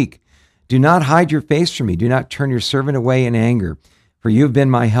will seek.' Do not hide your face from me. Do not turn your servant away in anger, for you have been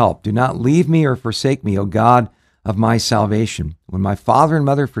my help. Do not leave me or forsake me, O God of my salvation. When my father and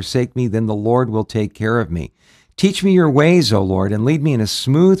mother forsake me, then the Lord will take care of me. Teach me your ways, O Lord, and lead me in a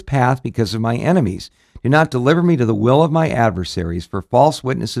smooth path because of my enemies. Do not deliver me to the will of my adversaries, for false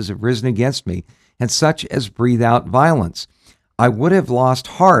witnesses have risen against me, and such as breathe out violence. I would have lost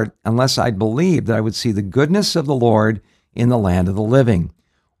heart unless I'd believed that I would see the goodness of the Lord in the land of the living.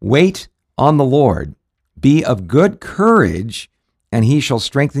 Wait on the Lord. Be of good courage, and he shall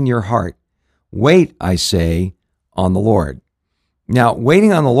strengthen your heart. Wait, I say, on the Lord. Now,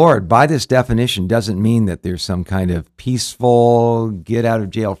 waiting on the Lord, by this definition, doesn't mean that there's some kind of peaceful,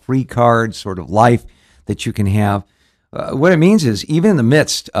 get-out-of-jail-free card sort of life that you can have. What it means is, even in the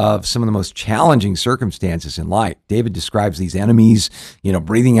midst of some of the most challenging circumstances in life, David describes these enemies,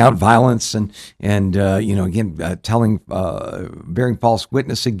 breathing out violence and bearing false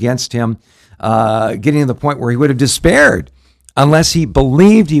witness against him, getting to the point where he would have despaired unless he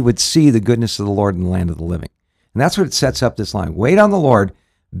believed he would see the goodness of the Lord in the land of the living. And that's what it sets up this line. Wait on the Lord,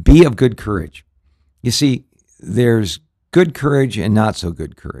 be of good courage. You see, there's good courage and not so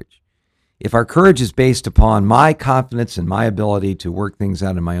good courage. If our courage is based upon my confidence and my ability to work things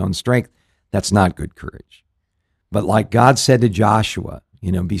out in my own strength, that's not good courage. But like God said to Joshua,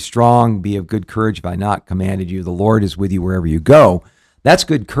 be strong, be of good courage. If I not commanded you, the Lord is with you wherever you go. That's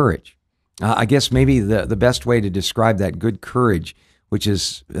good courage. I guess maybe the best way to describe that good courage, which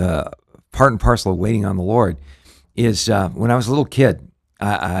is part and parcel of waiting on the Lord, is when I was a little kid,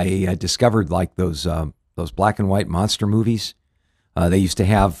 I discovered like those black and white monster movies. They used to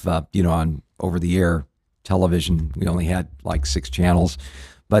have, on over-the-air television. We only had like 6 channels,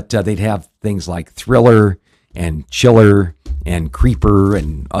 but they'd have things like Thriller and Chiller and Creeper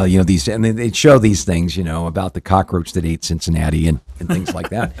and these, and they'd show these things, about the cockroach that ate Cincinnati and things like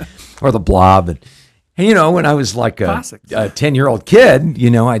that, or the Blob. And when I was like a 10-year-old kid,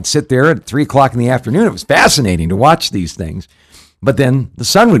 I'd sit there at 3:00 in the afternoon. It was fascinating to watch these things, but then the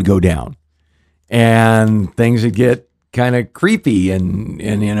sun would go down, and things would get kind of creepy, and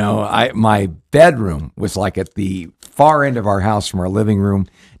my bedroom was like at the far end of our house from our living room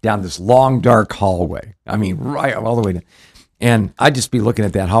down this long dark hallway. I mean, right all the way down. And I'd just be looking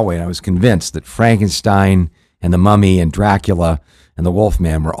at that hallway, and I was convinced that Frankenstein and the Mummy and Dracula and the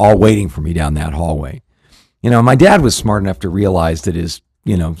Wolfman were all waiting for me down that hallway. My dad was smart enough to realize that his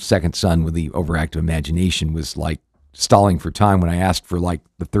second son with the overactive imagination was like stalling for time when I asked for like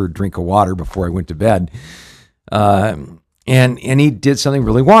the 3rd drink of water before I went to bed. And he did something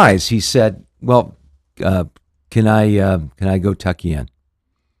really wise. He said, "Well, can I go tuck you in?"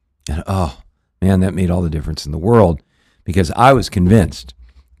 And oh man, that made all the difference in the world, because I was convinced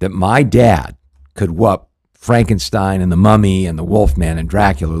that my dad could whoop Frankenstein and the Mummy and the Wolfman and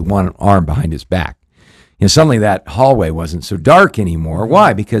Dracula with one arm behind his back. Suddenly that hallway wasn't so dark anymore.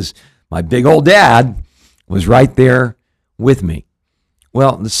 Why? Because my big old dad was right there with me.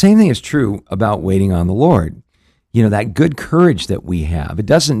 Well, the same thing is true about waiting on the Lord. That good courage that we have, it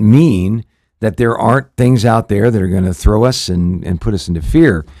doesn't mean that there aren't things out there that are going to throw us and put us into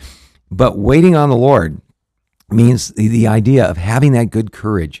fear. But waiting on the Lord means the idea of having that good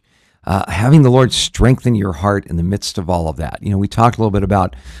courage, having the Lord strengthen your heart in the midst of all of that. We talked a little bit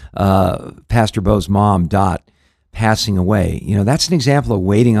about Pastor Bo's mom, Dot, passing away. That's an example of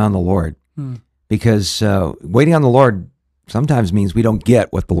waiting on the Lord, because waiting on the Lord sometimes means we don't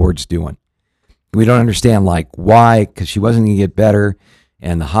get what the Lord's doing. We don't understand why, because she wasn't going to get better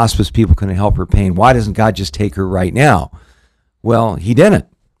and the hospice people couldn't help her pain. Why doesn't God just take her right now? Well, he didn't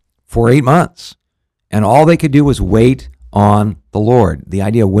for 8 months. And all they could do was wait on the Lord. The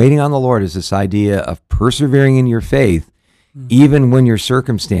idea of waiting on the Lord is this idea of persevering in your faith, even when your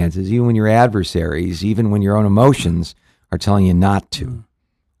circumstances, even when your adversaries, even when your own emotions are telling you not to.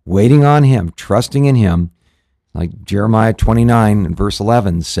 Waiting on him, trusting in him, like Jeremiah 29 and verse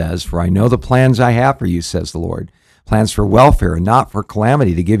 11 says, "For I know the plans I have for you, says the Lord, plans for welfare and not for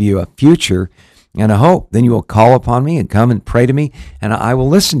calamity, to give you a future and a hope. Then you will call upon me and come and pray to me, and I will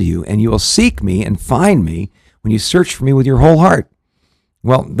listen to you, and you will seek me and find me when you search for me with your whole heart."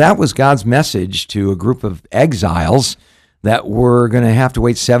 Well, that was God's message to a group of exiles that were going to have to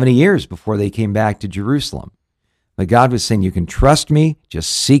wait 70 years before they came back to Jerusalem. But God was saying, you can trust me, just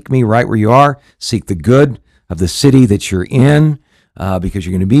seek me right where you are, seek the good of the city that you're in, because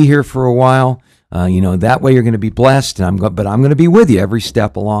you're going to be here for a while. That way you're going to be blessed, but I'm going to be with you every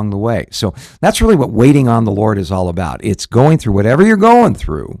step along the way. So that's really what waiting on the Lord is all about. It's going through whatever you're going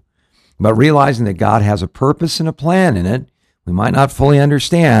through, but realizing that God has a purpose and a plan in it. We might not fully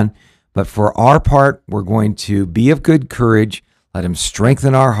understand, but for our part, we're going to be of good courage, let him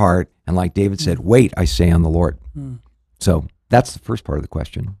strengthen our heart, and like David said, wait, I say, on the Lord. So that's the first part of the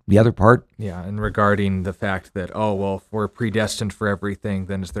question. The other part? Yeah, and regarding the fact that, if we're predestined for everything,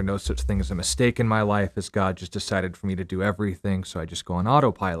 then is there no such thing as a mistake in my life? Has God just decided for me to do everything, so I just go on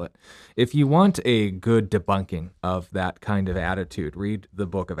autopilot? If you want a good debunking of that kind of attitude, read the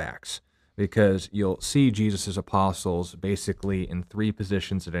book of Acts, because you'll see Jesus' apostles basically in 3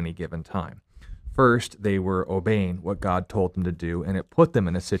 positions at any given time. First, they were obeying what God told them to do, and it put them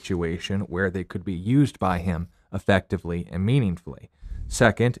in a situation where they could be used by him effectively and meaningfully.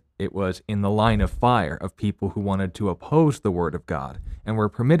 Second, it was in the line of fire of people who wanted to oppose the word of God and were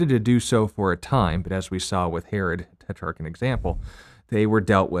permitted to do so for a time, but as we saw with Herod, Tetrarch, an example, they were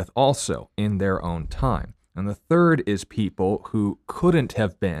dealt with also in their own time. And the third is people who couldn't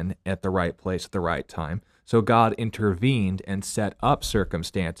have been at the right place at the right time, so God intervened and set up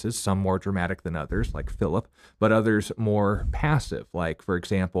circumstances, some more dramatic than others, like Philip, but others more passive, like, for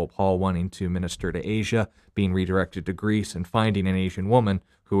example, Paul wanting to minister to Asia, being redirected to Greece, and finding an Asian woman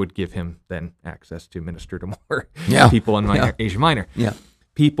who would give him then access to minister to more people in Asia Minor. Yeah.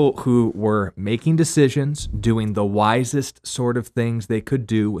 People who were making decisions, doing the wisest sort of things they could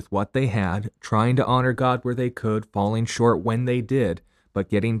do with what they had, trying to honor God where they could, falling short when they did, but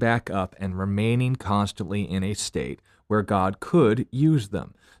getting back up and remaining constantly in a state where God could use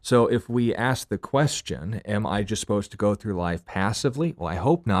them. So if we ask the question, am I just supposed to go through life passively? Well, I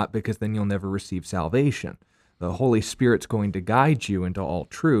hope not, because then you'll never receive salvation. The Holy Spirit's going to guide you into all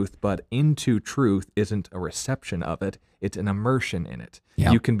truth, but into truth isn't a reception of it, it's an immersion in it.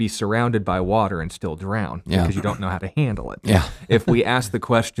 Yeah. You can be surrounded by water and still drown because you don't know how to handle it. Yeah. If we ask the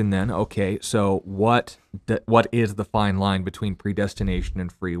question then, okay, so what is the fine line between predestination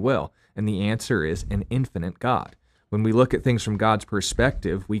and free will? And the answer is an infinite God. When we look at things from God's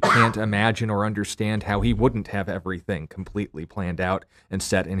perspective, we can't imagine or understand how he wouldn't have everything completely planned out and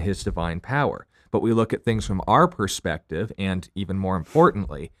set in his divine power. But we look at things from our perspective, and even more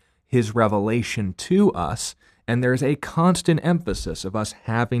importantly, his revelation to us, and there's a constant emphasis of us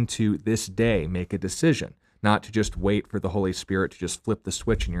having to, this day, make a decision, not to just wait for the Holy Spirit to just flip the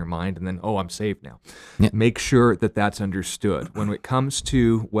switch in your mind and then, oh, I'm saved now. Yeah. Make sure that that's understood. When it comes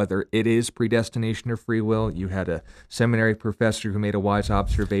to whether it is predestination or free will, you had a seminary professor who made a wise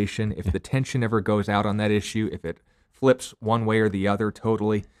observation. If the tension ever goes out on that issue, if it flips one way or the other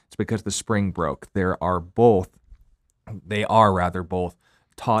totally, it's because the spring broke. They are both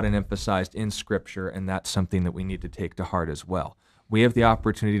taught and emphasized in Scripture, and that's something that we need to take to heart as well. We have the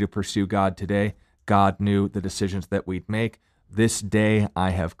opportunity to pursue God today. God knew the decisions that we'd make. This day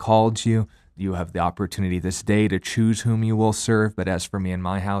I have called you. You have the opportunity this day to choose whom you will serve, but as for me and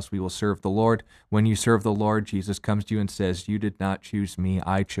my house, we will serve the Lord. When you serve the Lord, Jesus comes to you and says, you did not choose me,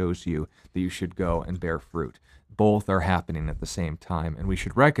 I chose you, that you should go and bear fruit. Both are happening at the same time, and we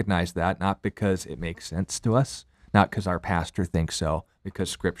should recognize that, not because it makes sense to us, not because our pastor thinks so,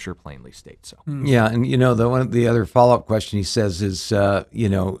 because Scripture plainly states so. Yeah, and the other follow-up question he says is,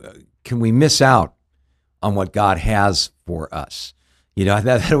 can we miss out on what God has for us?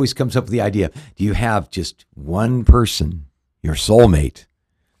 That always comes up with the idea, do you have just one person, your soulmate,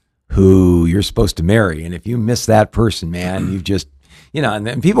 who you're supposed to marry? And if you miss that person, man, you've just,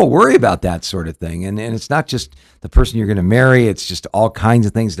 and people worry about that sort of thing. And it's not just the person you're going to marry. It's just all kinds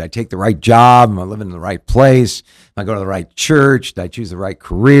of things. Did I take the right job? Am I living in the right place? Am I going to the right church? Did I choose the right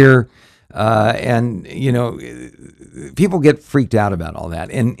career? People get freaked out about all that.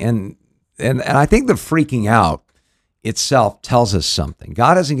 And I think the freaking out itself tells us something.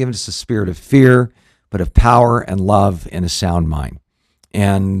 God hasn't given us a spirit of fear, but of power and love and a sound mind.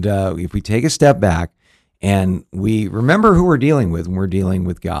 And if we take a step back and we remember who we're dealing with when we're dealing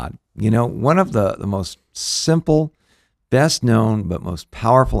with God, one of the most simple, best known, but most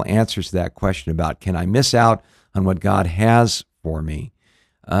powerful answers to that question about can I miss out on what God has for me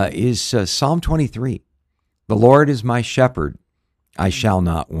is Psalm 23. The Lord is my shepherd, I shall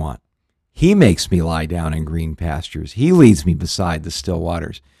not want. He makes me lie down in green pastures. He leads me beside the still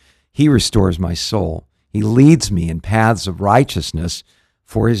waters. He restores my soul. He leads me in paths of righteousness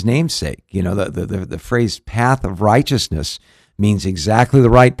for his name's sake. The phrase path of righteousness means exactly the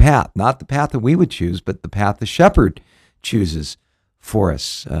right path, not the path that we would choose, but the path the shepherd chooses for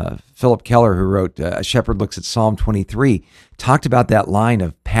us. Philip Keller, who wrote A Shepherd Looks at Psalm 23, talked about that line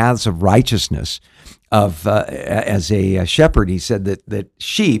of paths of righteousness. As a shepherd, he said that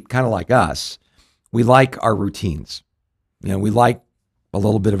sheep, kind of like us, we like our routines. We like a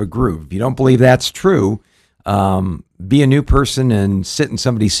little bit of a groove. If you don't believe that's true, be a new person and sit in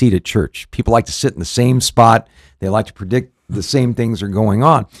somebody's seat at church. People like to sit in the same spot. They like to predict the same things are going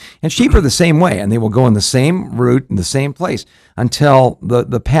on. And sheep are the same way, and they will go in the same route in the same place until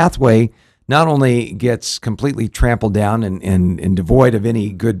the pathway not only gets completely trampled down and devoid of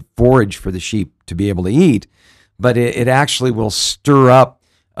any good forage for the sheep to be able to eat, but it actually will stir up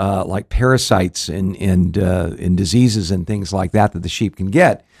like parasites and diseases and things like that the sheep can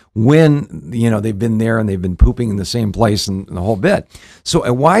get when they've been there and they've been pooping in the same place and the whole bit. So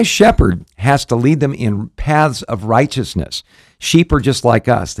a wise shepherd has to lead them in paths of righteousness. Sheep are just like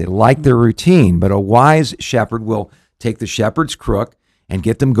us. They like their routine, but a wise shepherd will take the shepherd's crook and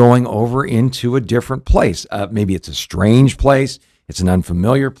get them going over into a different place. Maybe it's a strange place. It's an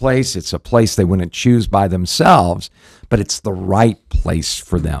unfamiliar place. It's a place they wouldn't choose by themselves, but it's the right place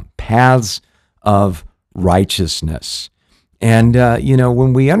for them. Paths of righteousness. And,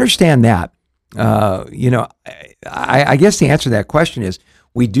 when we understand that, I guess the answer to that question is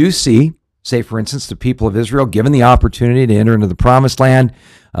we do see, say, for instance, the people of Israel given the opportunity to enter into the promised land.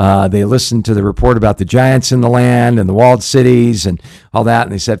 They listened to the report about the giants in the land and the walled cities and all that,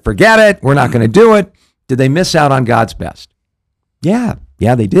 and they said, forget it, we're not going to do it. Did they miss out on God's best? Yeah,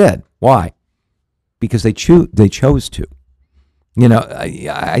 they did. Why? Because they chose to.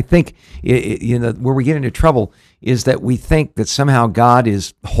 I think where we get into trouble is that we think that somehow God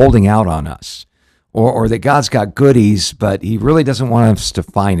is holding out on us, or that God's got goodies, but he really doesn't want us to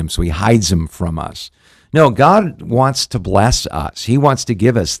find them, so he hides them from us. No, God wants to bless us. He wants to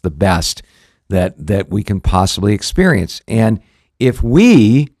give us the best that we can possibly experience. And if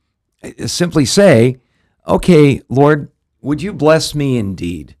we simply say, okay, Lord, would you bless me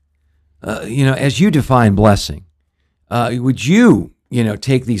indeed? As you define blessing, would you,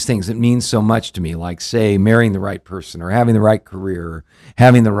 take these things that mean so much to me, like, say, marrying the right person or having the right career or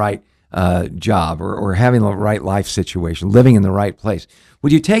having the right job or having the right life situation, living in the right place.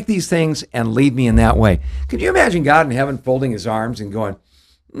 Would you take these things and lead me in that way? Could you imagine God in heaven folding his arms and going,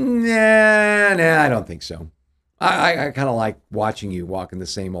 nah, I don't think so. I kind of like watching you walk in the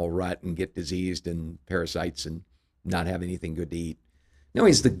same old rut and get diseased and parasites and not have anything good to eat. No,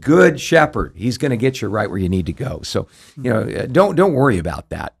 he's the good shepherd. He's going to get you right where you need to go. So, don't worry about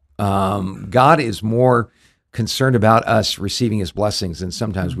that. God is more concerned about us receiving his blessings than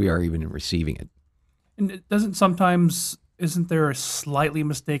sometimes we are even receiving it. And isn't there a slightly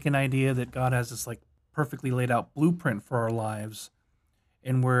mistaken idea that God has this like perfectly laid out blueprint for our lives,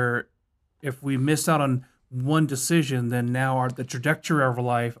 and where if we miss out on one decision, then now the trajectory of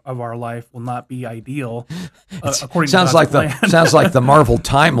our life will not be ideal according to God's plan. Sounds like the Marvel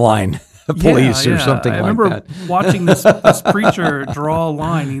timeline police or something like that. I remember watching this preacher draw a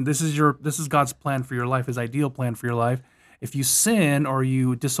line. This is God's plan for your life, his ideal plan for your life. If you sin or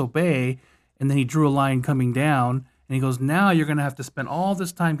you disobey, and then he drew a line coming down, and he goes, now you're going to have to spend all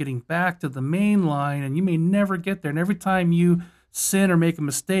this time getting back to the main line, and you may never get there. And every time you sin or make a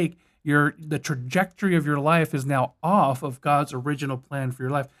mistake, the trajectory of your life is now off of God's original plan for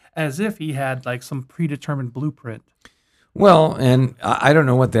your life, as if he had like some predetermined blueprint. Well, and I don't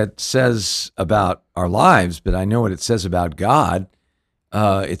know what that says about our lives, but I know what it says about God.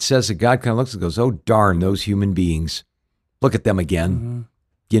 It says that God kind of looks and goes, oh, darn, those human beings. Look at them again.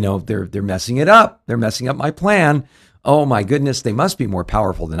 Mm-hmm. They're messing it up. They're messing up my plan. Oh, my goodness, they must be more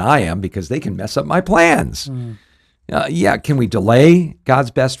powerful than I am because they can mess up my plans. Mm. Can we delay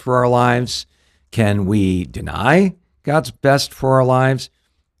God's best for our lives? Can we deny God's best for our lives?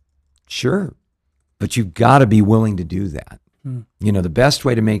 Sure. But you've got to be willing to do that. The best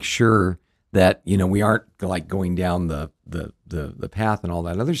way to make sure that, we aren't like going down the path and all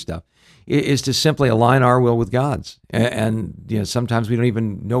that other stuff is to simply align our will with God's. And sometimes we don't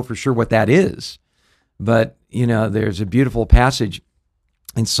even know for sure what that is. But, there's a beautiful passage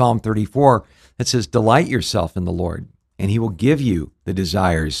in Psalm 34 that says, delight yourself in the Lord, and he will give you the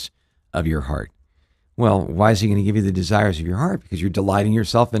desires of your heart. Well, why is he going to give you the desires of your heart? Because you're delighting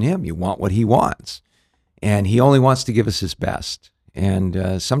yourself in him. You want what he wants. And he only wants to give us his best.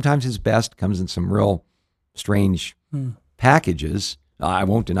 And sometimes his best comes in some real strange packages. I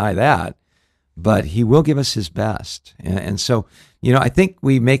won't deny that. But he will give us his best. And so, I think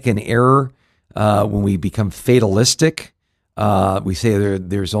we make an error when we become fatalistic. We say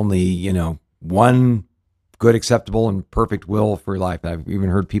there's only, one good, acceptable, and perfect will for life. I've even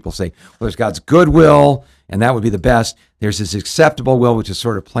heard people say, well, there's God's good will, and that would be the best. There's his acceptable will, which is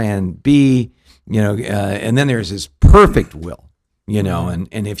sort of plan B, and then there's his perfect will, and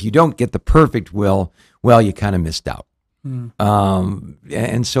if you don't get the perfect will, well, you kind of missed out.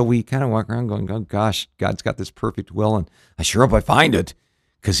 And so we kind of walk around going, oh, gosh, God's got this perfect will, and I sure hope I find it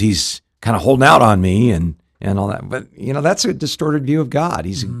because he's kind of holding out on me and all that. But, that's a distorted view of God.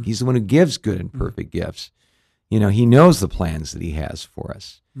 He's the one who gives good and perfect gifts. He knows the plans that he has for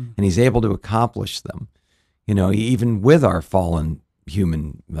us, and he's able to accomplish them, even with our fallen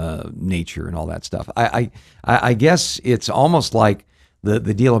human nature and all that stuff. I guess it's almost like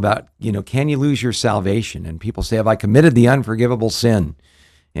the deal about, can you lose your salvation? And people say, have I committed the unforgivable sin?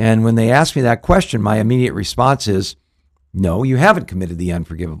 And when they ask me that question, my immediate response is, no, you haven't committed the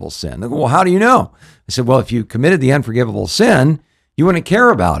unforgivable sin. They go, well, how do you know? I said, well, if you committed the unforgivable sin, you wouldn't care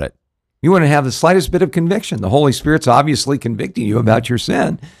about it. You wouldn't have the slightest bit of conviction. The Holy Spirit's obviously convicting you about your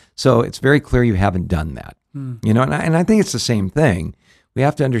sin. So it's very clear you haven't done that. And I think it's the same thing We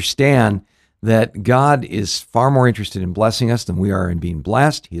have to understand that God is far more interested in blessing us than we are in being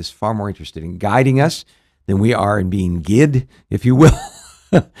blessed. He is far more interested in guiding us than we are in being guided, if you will.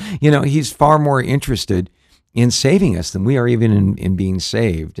 He's far more interested in saving us than we are even in being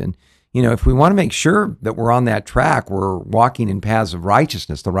saved. And, if we want to make sure that we're on that track, we're walking in paths of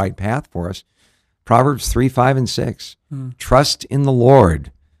righteousness, the right path for us, Proverbs 3, 5, and 6. Trust in the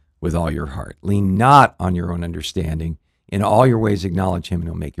Lord with all your heart. Lean not on your own understanding. In all your ways acknowledge him, and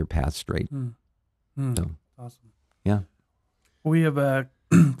he'll make your path straight. So, Awesome. yeah. We have a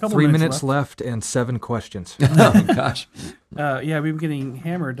couple 3 minutes left and 7 questions. Oh, gosh. We've been getting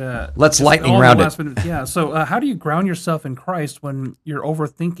hammered. Let's just lightning all the round it. last minute. Yeah. So, how do you ground yourself in Christ when you're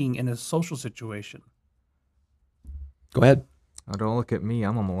overthinking in a social situation? Go ahead. Oh, don't look at me.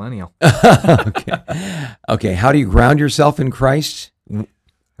 I'm a millennial. Okay. How do you ground yourself in Christ?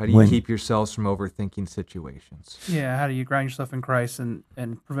 How do you keep yourselves from overthinking situations? Yeah. How do you ground yourself in Christ and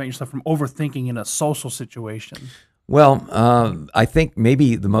prevent yourself from overthinking in a social situation? Well, I think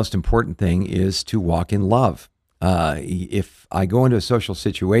maybe the most important thing is to walk in love. If I go into a social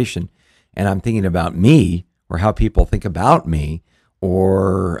situation and I'm thinking about me or how people think about me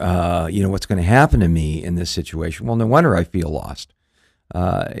or, what's going to happen to me in this situation, well, no wonder I feel lost.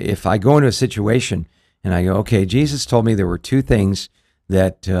 If I go into a situation and I go, okay, Jesus told me there were 2 things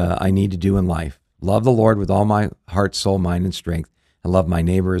that I need to do in life. Love the Lord with all my heart, soul, mind, and strength, and love my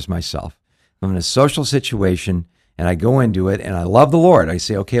neighbor as myself. If I'm in a social situation and I go into it and I love the Lord, I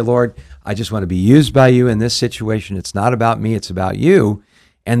say, okay, Lord, I just want to be used by you in this situation. It's not about me, it's about you.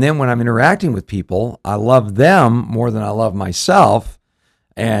 And then when I'm interacting with people, I love them more than I love myself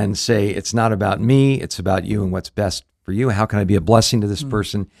and say, it's not about me, it's about you and what's best for you. How can I be a blessing to this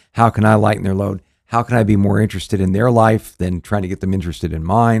person? How can I lighten their load? How can I be more interested in their life than trying to get them interested in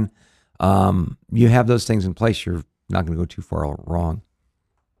mine? You have those things in place, you're not going to go too far wrong.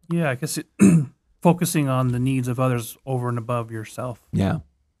 Yeah, I guess focusing on the needs of others over and above yourself. Yeah.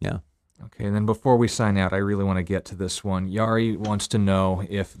 Okay, and then before we sign out, I really want to get to this one. Yari wants to know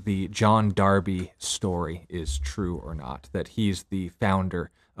if the John Darby story is true or not, that he's the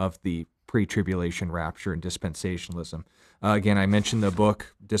founder of the pre-tribulation rapture and dispensationalism. Again, I mentioned the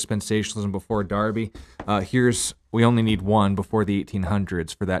book Dispensationalism before Darby. We only need one before the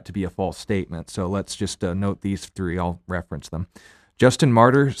 1800s for that to be a false statement. So let's just note these 3. I'll reference them. Justin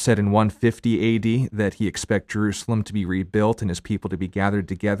Martyr said in 150 AD that he expects Jerusalem to be rebuilt and his people to be gathered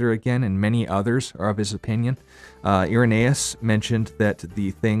together again, and many others are of his opinion. Irenaeus mentioned that the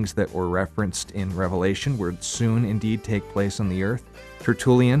things that were referenced in Revelation would soon indeed take place on the earth.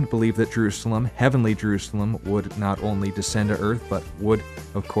 Tertullian believed that Jerusalem, heavenly Jerusalem, would not only descend to earth, but would,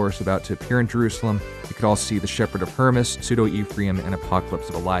 of course, about to appear in Jerusalem. You could also see the Shepherd of Hermas, Pseudo-Ephraim, and Apocalypse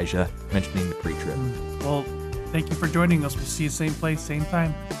of Elijah, mentioning the pre-trib. Well, thank you for joining us. We'll see you same place, same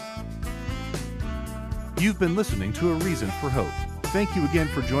time. You've been listening to A Reason for Hope. Thank you again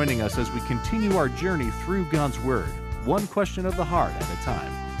for joining us as we continue our journey through God's Word, one question of the heart at a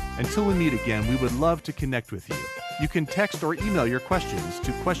time. Until we meet again, we would love to connect with you. You can text or email your questions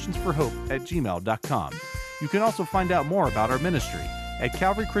to questionsforhope@gmail.com. You can also find out more about our ministry at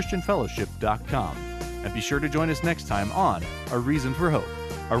calvarychristianfellowship.com. And be sure to join us next time on A Reason for Hope.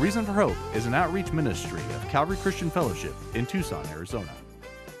 A Reason for Hope is an outreach ministry of Calvary Christian Fellowship in Tucson, Arizona.